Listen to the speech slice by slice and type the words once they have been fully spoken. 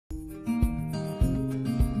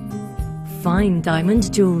Fine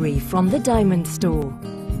diamond jewellery from the Diamond Store.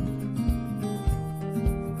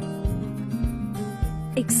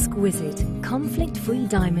 Exquisite, conflict-free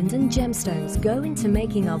diamond and gemstones go into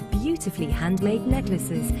making our beautifully handmade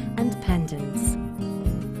necklaces and pendants.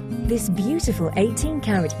 This beautiful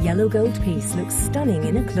 18-carat yellow gold piece looks stunning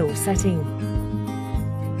in a claw setting.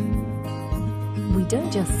 We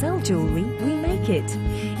don't just sell jewellery, we make it.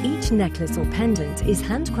 Each necklace or pendant is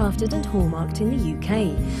handcrafted and hallmarked in the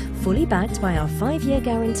UK, fully backed by our 5-year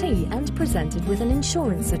guarantee and presented with an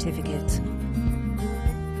insurance certificate.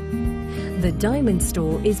 The Diamond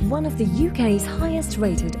Store is one of the UK's highest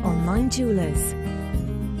rated online jewellers.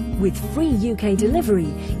 With free UK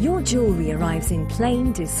delivery, your jewellery arrives in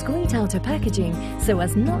plain, discreet outer packaging so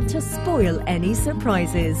as not to spoil any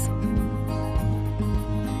surprises.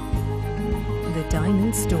 The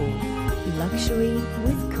Diamond Store. Luxury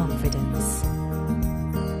with confidence.